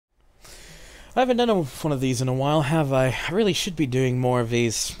I haven't done one of these in a while, have I? I really should be doing more of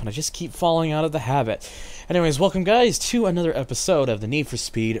these, but I just keep falling out of the habit. Anyways, welcome guys to another episode of the Need for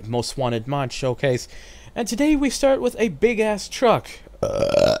Speed Most Wanted Mod Showcase. And today we start with a big-ass truck.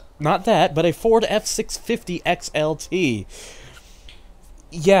 Not that, but a Ford F650 XLT.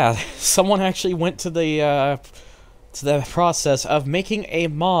 Yeah, someone actually went to the process of making a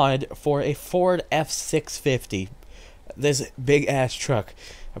mod for a Ford F650. This big-ass truck.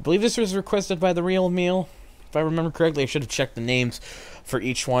 I believe this was requested by the real Emile. If I remember correctly, I should have checked the names for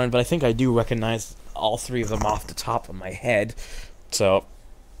each one, but I think I do recognize all three of them off the top of my head. So,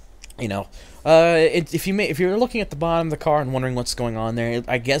 you know, if you're looking at the bottom of the car and wondering what's going on there,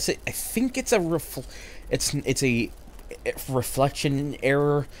 I think it's a reflection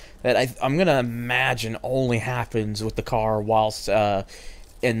error that I'm gonna imagine only happens with the car whilst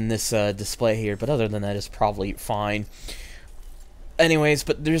in this display here. But other than that, it's probably fine. Anyways,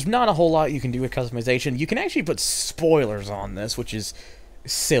 but there's not a whole lot you can do with customization. You can actually put spoilers on this, which is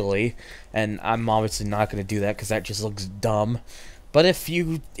silly, and I'm obviously not going to do that because that just looks dumb. But if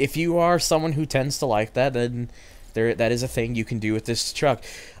you are someone who tends to like that, then that is a thing you can do with this truck.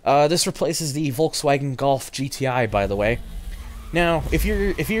 This replaces the Volkswagen Golf GTI, by the way. Now, if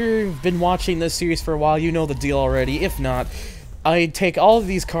you've been watching this series for a while, you know the deal already. If not, I take all of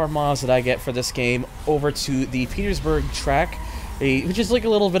these car mods that I get for this game over to the Petersburg track, which is like a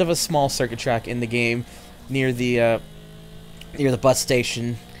little bit of a small circuit track in the game near the bus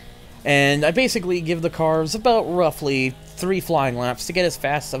station, and I basically give the cars about roughly 3 flying laps to get as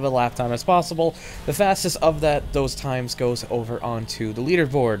fast of a lap time as possible. The fastest of those times goes over onto the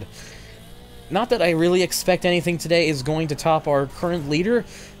leaderboard. Not that I really expect anything today is going to top our current leader,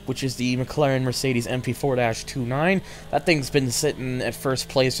 which is the McLaren Mercedes MP4-29. That thing's been sitting at first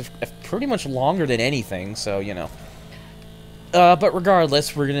place pretty much longer than anything, so you know. But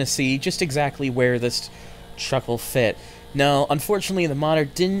regardless, we're gonna see just exactly where this truck will fit. Now, unfortunately, the modder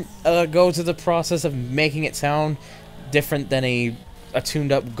didn't go to the process of making it sound different than a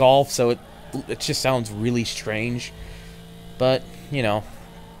tuned-up Golf, so it just sounds really strange. But, you know,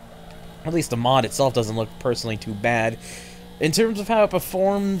 at least the mod itself doesn't look personally too bad. In terms of how it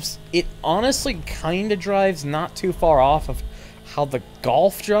performs, it honestly kind of drives not too far off of how the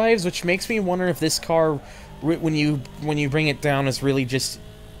Golf drives, which makes me wonder if this car, when you bring it down, is really just,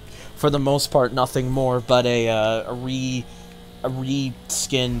 for the most part, nothing more but a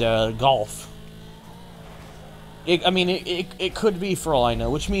re-skinned Golf. It could be, for all I know,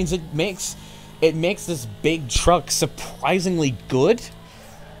 which means it makes this big truck surprisingly good,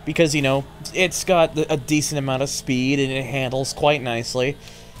 because, you know, it's got a decent amount of speed and it handles quite nicely,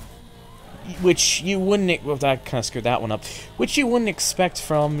 which you wouldn't, well, that kind of screwed that one up, which you wouldn't expect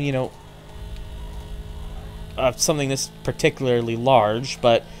from, you know, something that's particularly large,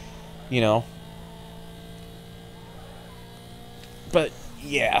 but, you know. But,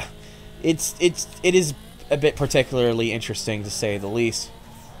 yeah. It is a bit particularly interesting, to say the least.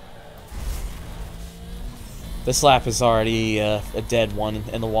 This lap is already a dead one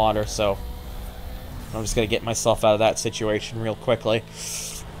in the water, so I'm just going to get myself out of that situation real quickly.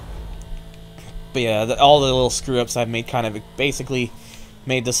 But yeah, all the little screw-ups I've made kind of basically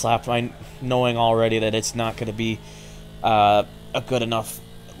made this lap by knowing already that it's not going to be a good enough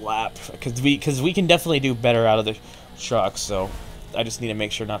lap, because we can definitely do better out of the truck. So I just need to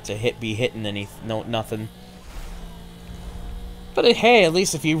make sure not to be hitting nothing. But hey, at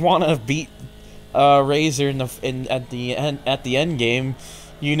least if you want to beat Razor at the end game,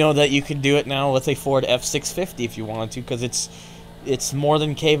 you know that you can do it now with a Ford F650 if you wanted to, because it's more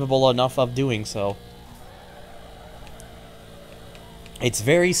than capable enough of doing so. It's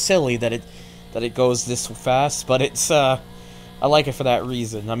very silly that it goes this fast, but it's I like it for that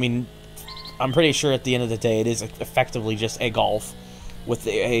reason. I mean, I'm pretty sure at the end of the day it is effectively just a Golf with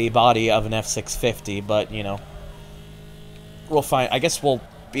a body of an F650, but you know, we'll find. I guess we'll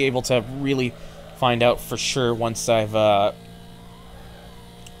be able to really find out for sure once I have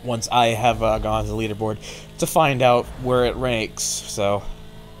gone to the leaderboard to find out where it ranks. So.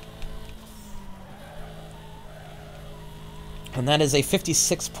 And that is a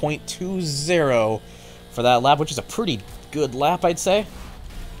 56.20 for that lap, which is a pretty good lap, I'd say.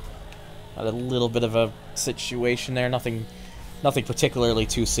 Had a little bit of a situation there, nothing particularly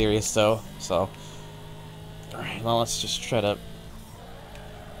too serious though. So, all right, now let's just try to.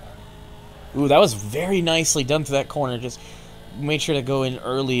 Ooh, that was very nicely done to that corner. Just made sure to go in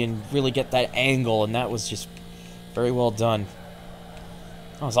early and really get that angle, and that was just very well done.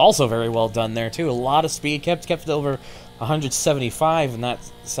 That was also very well done there too. A lot of speed, kept it over 175 in that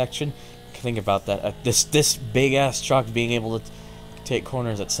section. Think about that. This big ass truck being able to take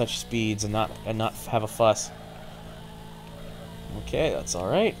corners at such speeds and not have a fuss. Okay, that's all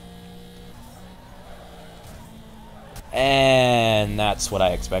right. And that's what I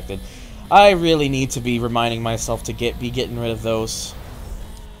expected. I really need to be reminding myself to be getting rid of those,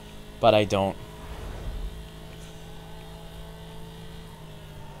 but I don't.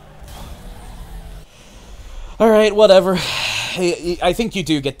 Alright, whatever. I think you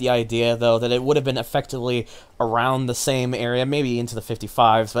do get the idea, though, that it would have been effectively around the same area, maybe into the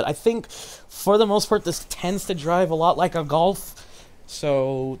 55s, but I think, for the most part, this tends to drive a lot like a Golf,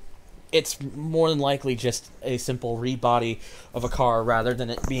 so it's more than likely just a simple rebody of a car rather than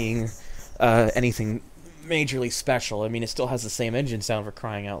it being anything majorly special. I mean, it still has the same engine sound, for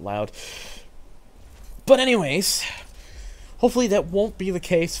crying out loud. But anyways, hopefully that won't be the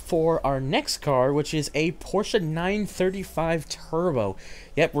case for our next car, which is a Porsche 935 Turbo.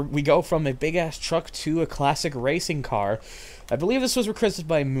 Yep, we go from a big-ass truck to a classic racing car. I believe this was requested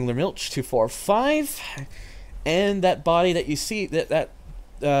by Müller Milch 245, and that body that you see, that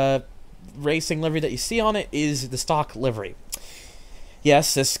racing livery that you see on it is the stock livery.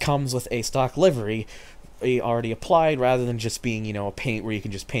 Yes, this comes with a stock livery already applied, rather than just being, you know, a paint where you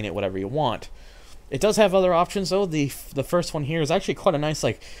can just paint it whatever you want. It does have other options, though. The first one here is actually quite a nice,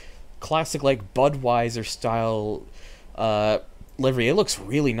 like, classic, like, Budweiser style livery. It looks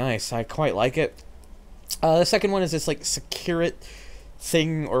really nice. I quite like it. The second one is this, like, Securite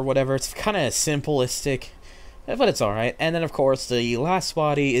thing or whatever. It's kind of simplistic, but it's alright. And then, of course, the last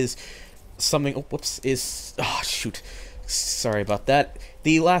body is something... Oh, whoops. Oh, shoot. Sorry about that.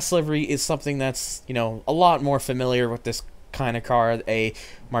 The last livery is something that's, you know, a lot more familiar with this kind of car, a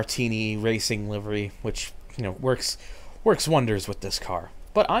Martini racing livery, which, you know, works wonders with this car.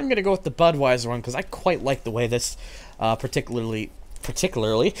 But I'm gonna go with the Budweiser one because I quite like the way this particularly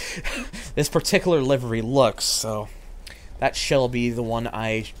this particular livery looks. So that shall be the one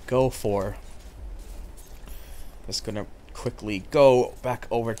I go for. Just gonna quickly go back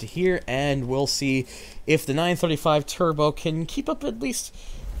over to here, and we'll see if the 935 Turbo can keep up, at least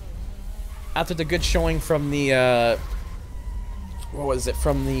after the good showing from the what was it,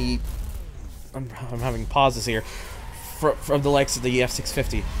 from the... I'm having pauses here. From the likes of the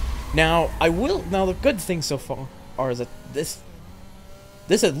F650. Now, the good thing so far is that this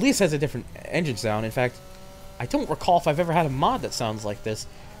at least has a different engine sound. In fact, I don't recall if I've ever had a mod that sounds like this.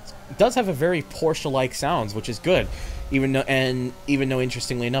 It does have a very Porsche-like sounds, which is good. Even though,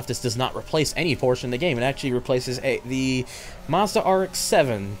 interestingly enough, this does not replace any Porsche in the game. It actually replaces the Mazda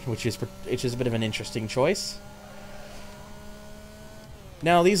RX-7, which is a bit of an interesting choice.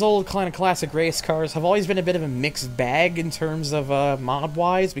 Now, these old kind of classic race cars have always been a bit of a mixed bag in terms of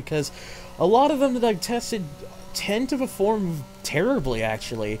mod-wise, because a lot of them that I've tested tend to perform terribly,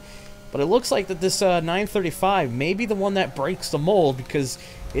 actually. But it looks like that this 935 may be the one that breaks the mold, because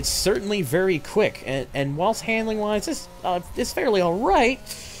it's certainly very quick, and whilst handling-wise it's fairly alright,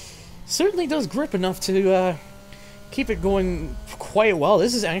 certainly does grip enough to keep it going quite well.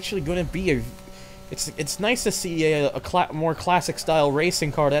 This is actually going to be a... It's nice to see a more classic style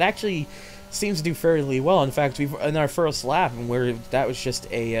racing car that actually seems to do fairly well. In fact, in our first lap, where that was just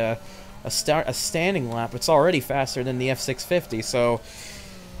a standing lap, it's already faster than the F650. So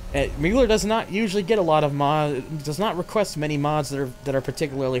Mueller does not usually get a lot of does not request many mods that are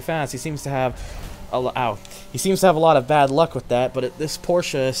particularly fast. He seems to have a lot of bad luck with that. But this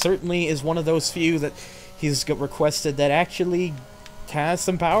Porsche certainly is one of those few that he's requested that actually has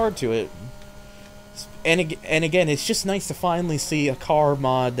some power to it. And again, it's just nice to finally see a car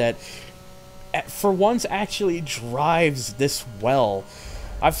mod that, for once, actually drives this well.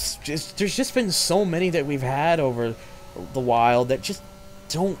 There's just been so many that we've had over the while that just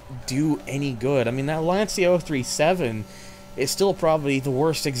don't do any good. I mean, that Lancia 037 is still probably the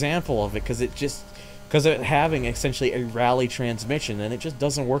worst example of it, because of it having essentially a rally transmission, and it just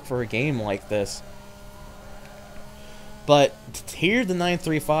doesn't work for a game like this. But here, the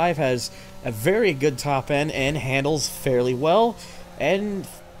 935 has a very good top end and handles fairly well, and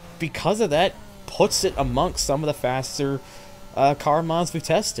because of that, puts it amongst some of the faster car mods we've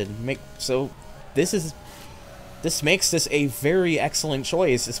tested. So this makes this a very excellent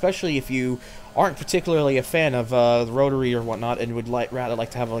choice, especially if you aren't particularly a fan of the rotary or whatnot, and would rather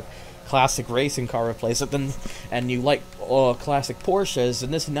like to have a classic racing car replace it, and you like classic Porsches,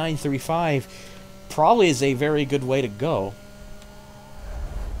 and this 935 probably is a very good way to go.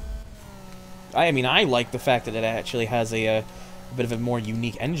 I mean, I like the fact that it actually has a bit of a more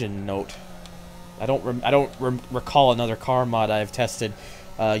unique engine note. I don't recall another car mod I've tested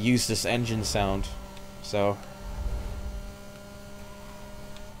use this engine sound. So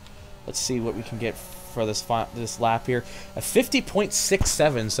let's see what we can get for this lap here. A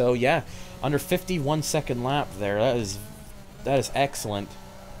 50.67. So yeah, under 51 second lap there. That is excellent.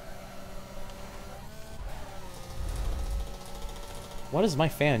 What is my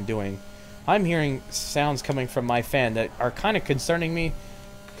fan doing? I'm hearing sounds coming from my fan that are kind of concerning me,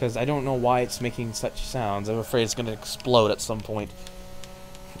 because I don't know why it's making such sounds. I'm afraid it's going to explode at some point.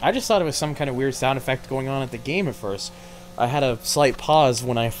 I just thought it was some kind of weird sound effect going on at the game at first. I had a slight pause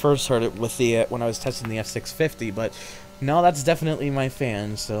when I first heard it with the when I was testing the F650, but no, that's definitely my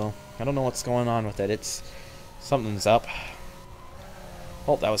fan, so I don't know what's going on with it. Something's up.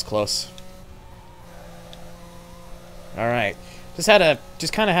 Oh, that was close. Alright. Just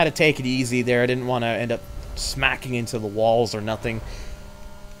kind of had to take it easy there. I didn't want to end up smacking into the walls or nothing.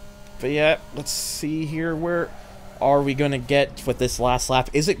 But yeah, let's see here. Where are we going to get with this last lap?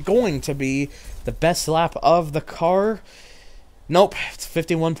 Is it going to be the best lap of the car? Nope, it's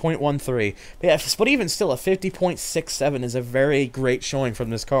 51.13. But even still, a 50.67 is a very great showing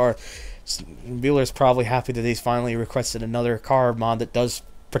from this car. Wheeler's probably happy that he's finally requested another car mod that does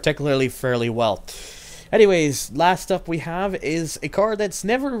particularly fairly well. Anyways, last up we have is a car that's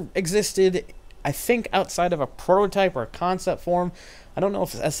never existed, I think, outside of a prototype or a concept form. I don't know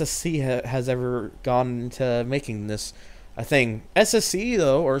if SSC has ever gone into making this a thing. SSC,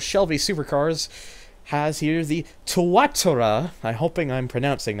 though, or Shelby Supercars, has here the Tuatara. I'm hoping I'm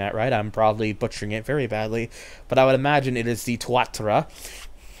pronouncing that right. I'm probably butchering it very badly, but I would imagine it is the Tuatara.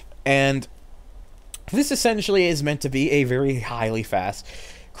 And this essentially is meant to be a very highly fast,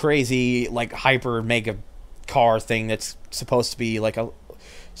 crazy, like hyper mega car thing that's supposed to be one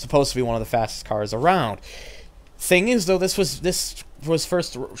of the fastest cars around. Thing is, though, this was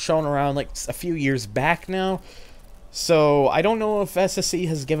first shown around like a few years back now, so I don't know if SSC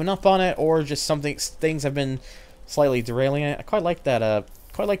has given up on it or just things have been slightly derailing it. I quite like that.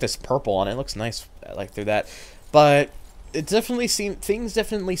 Quite like this purple on it. It looks nice. I like through that, but things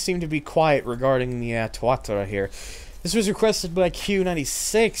definitely seem to be quiet regarding the Tuatara here. This was requested by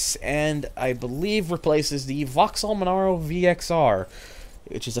Q96, and I believe replaces the Vauxhall Monaro VXR,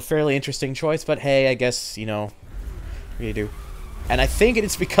 which is a fairly interesting choice, but hey, I guess, you know, what do you do? And I think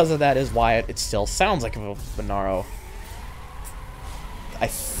it's because of that is why it still sounds like a Monaro. I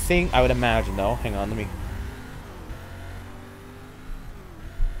would imagine, though. Hang on, let me...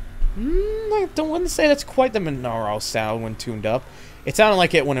 I wouldn't say that's quite the Monaro sound when tuned up. It sounded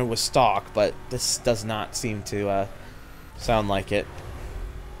like it when it was stock, but this does not seem to sound like it.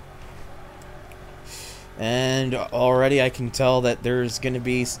 And already I can tell that there's going to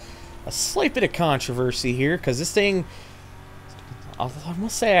be a slight bit of controversy here, because this thing, I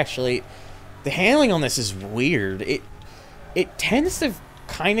must say, actually, the handling on this is weird. It tends to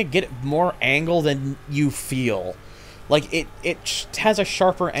kind of get more angle than you feel. Like, it has a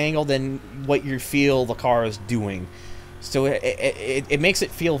sharper angle than what you feel the car is doing. So it makes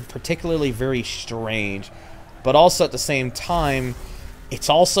it feel particularly very strange. But also at the same time, it's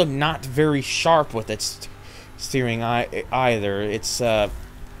also not very sharp with its steering either. It's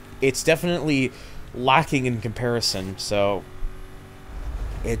definitely lacking in comparison. So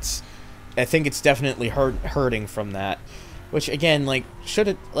I think it's definitely hurting from that. Which, again, like,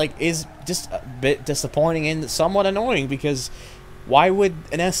 is just a bit disappointing and somewhat annoying, because why would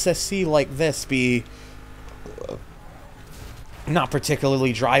an SSC like this be not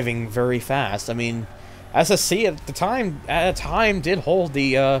particularly driving very fast? I mean, SSC at the time did hold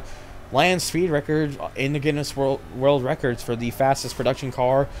the land speed record in the Guinness World Records for the fastest production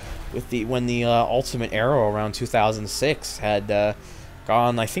car with when the Ultimate Aero around 2006 had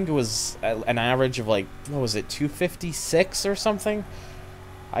gone, I think it was an average of, like, what was it, 256 or something?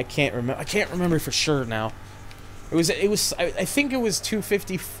 I can't remember for sure now. I think it was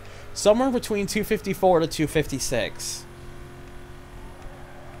 250, somewhere between 254 to 256.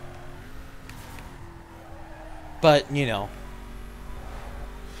 But, you know.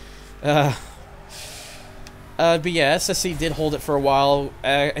 But yeah, SSC did hold it for a while.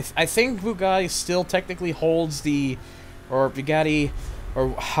 I think Bugatti still technically holds the, or Bugatti,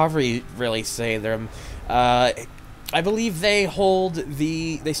 or however you really say them. I believe they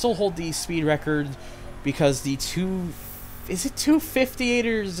still hold the speed record, because is it 258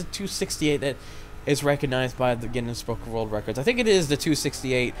 or is it 268 that is recognized by the Guinness Book of World Records? I think it is the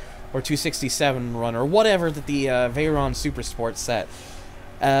 268 or 267 run, or whatever that the Veyron Supersport set.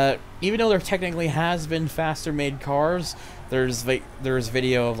 Even though there technically has been faster made cars, there's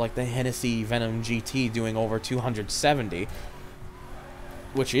video of, like, the Hennessy Venom GT doing over 270,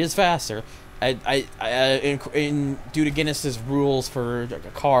 which is faster. Due to Guinness's rules for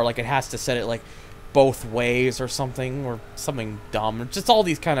a car, like, it has to set it, like, both ways or something dumb. Just all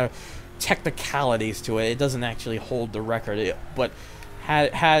these kind of technicalities to it. It doesn't actually hold the record. But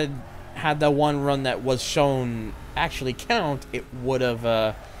had the one run that was shown actually count, it would have,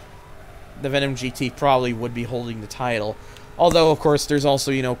 the Venom GT probably would be holding the title. Although, of course, there's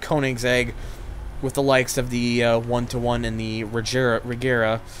also, you know, Koenigsegg with the likes of the 1-to-1 and the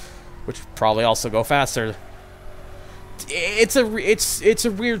Regera, which probably also go faster. It's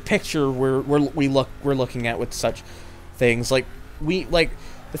a weird picture we're looking at with such things. Like, the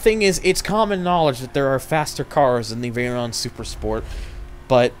thing is, it's common knowledge that there are faster cars in the Veyron Supersport,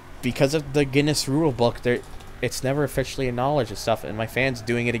 but because of the Guinness Rule Book, it's never officially acknowledged and stuff, and my fan's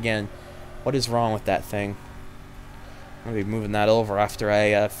doing it again. What is wrong with that thing? I'm going to be moving that over after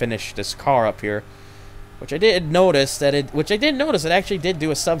I finish this car up here. Which I did notice that it actually did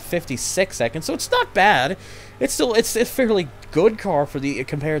do a sub 56 seconds, so it's not bad. It's a fairly good car for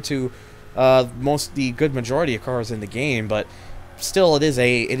compared to the good majority of cars in the game, but still it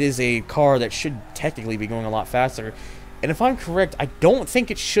is a car that should technically be going a lot faster. And if I'm correct, I don't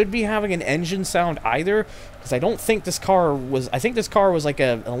think it should be having an engine sound either, because I don't think this car was. I think this car was like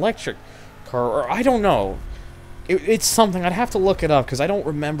an electric car, or I don't know. It's something. I'd have to look it up because I don't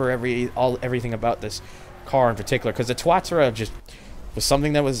remember everything about this car in particular. Because the Tuatara just was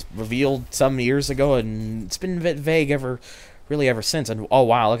something that was revealed some years ago, and it's been a bit vague ever since. And oh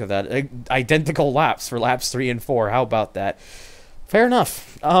wow, look at that! Identical laps for laps 3 and 4. How about that? Fair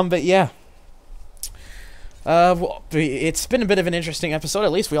enough. But yeah. Well, it's been a bit of an interesting episode.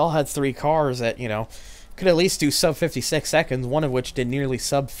 At least we all had 3 cars that, you know, could at least do sub 56 seconds, one of which did nearly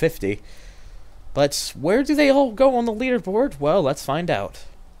sub 50. But where do they all go on the leaderboard? Well, let's find out.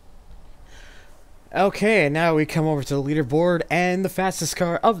 Okay, now we come over to the leaderboard, and the fastest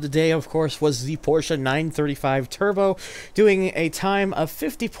car of the day, of course, was the Porsche 935 Turbo, doing a time of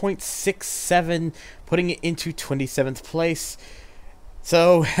 50.67, putting it into 27th place.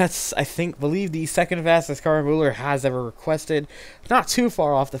 So, that's, believe the second fastest car Mueller has ever requested. Not too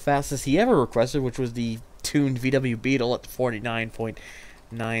far off the fastest he ever requested, which was the tuned VW Beetle at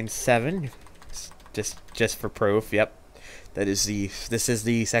 49.97. Just for proof, yep. This is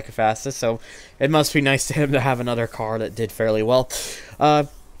the second fastest, so it must be nice to him to have another car that did fairly well.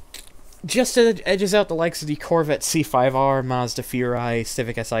 Just edges out the likes of the Corvette C5R, Mazda Furai,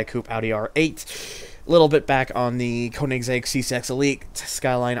 Civic Si Coupe, Audi R8. A little bit back on the Koenigsegg C6 Elite,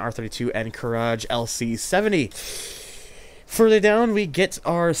 Skyline R32, and Courage LC70. Further down, we get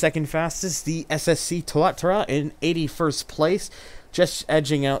our second fastest, the SSC Tuatara, in 81st place. Just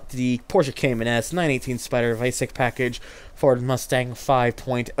edging out the Porsche Cayman S, 918 Spider VISIC package, Ford Mustang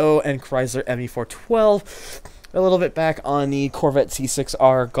 5.0, and Chrysler ME412. A little bit back on the Corvette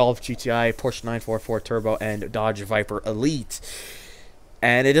C6R, Golf GTI, Porsche 944 Turbo, and Dodge Viper Elite.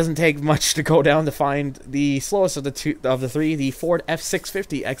 And it doesn't take much to go down to find the slowest of the three, the Ford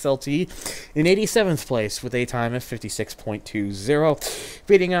F650 XLT, in 87th place with a time of 56.20,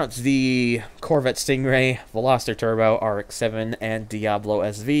 beating out the Corvette Stingray, Veloster Turbo, RX-7, and Diablo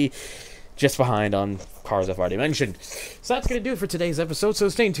SV, just behind on cars I've already mentioned. So that's going to do it for today's episode, so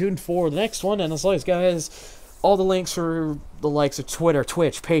stay tuned for the next one, and as always, guys, all the links for the likes of Twitter,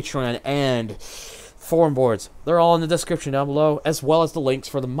 Twitch, Patreon, and forum boards, they're all in the description down below, as well as the links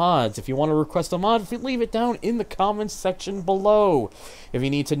for the mods. If you want to request a mod, leave it down in the comments section below. If you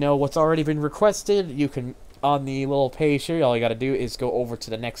need to know what's already been requested, you can, on the little page here, all you got to do is go over to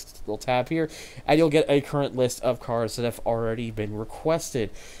the next little tab here, and you'll get a current list of cars that have already been requested.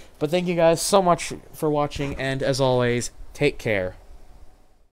 But thank you guys so much for watching, and as always, take care.